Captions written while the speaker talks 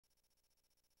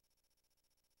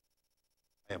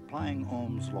Applying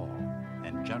Ohm's law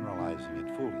and generalizing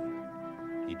it fully,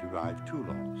 he derived two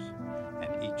laws,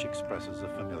 and each expresses a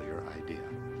familiar idea.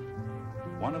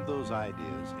 One of those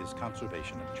ideas is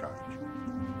conservation of charge.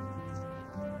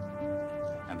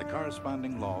 And the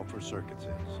corresponding law for circuits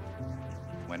is,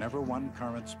 whenever one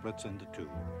current splits into two,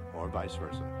 or vice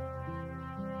versa,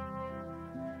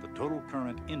 the total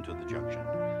current into the junction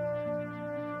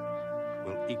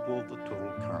will equal the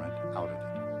total current out of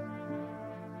it.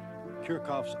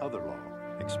 Kirchoff's other law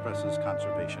expresses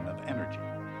conservation of energy.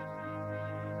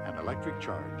 An electric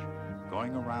charge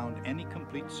going around any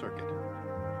complete circuit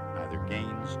neither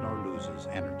gains nor loses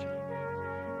energy.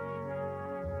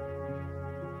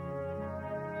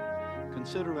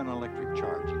 Consider an electric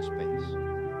charge in space,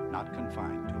 not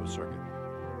confined to a circuit.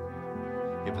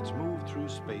 If it's moved through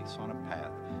space on a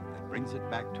path that brings it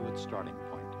back to its starting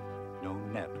point, no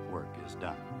net work is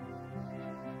done.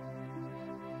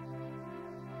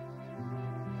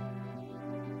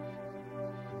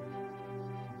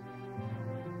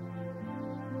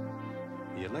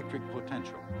 The electric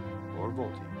potential, or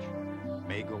voltage,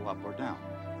 may go up or down,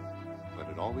 but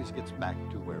it always gets back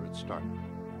to where it started,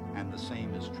 and the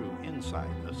same is true inside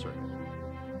a circuit.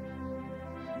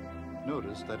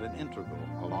 Notice that an integral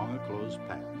along a closed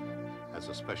path has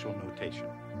a special notation,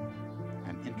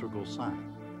 an integral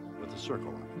sign with a circle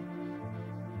on it.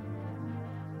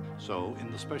 So,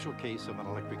 in the special case of an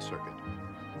electric circuit,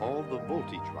 all the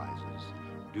voltage rises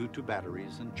due to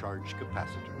batteries and charged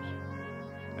capacitors,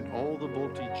 and all the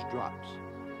voltage drops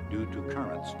due to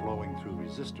currents flowing through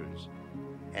resistors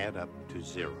add up to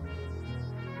zero.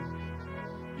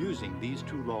 Using these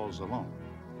two laws alone,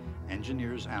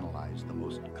 engineers analyze the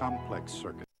most complex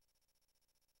circuits.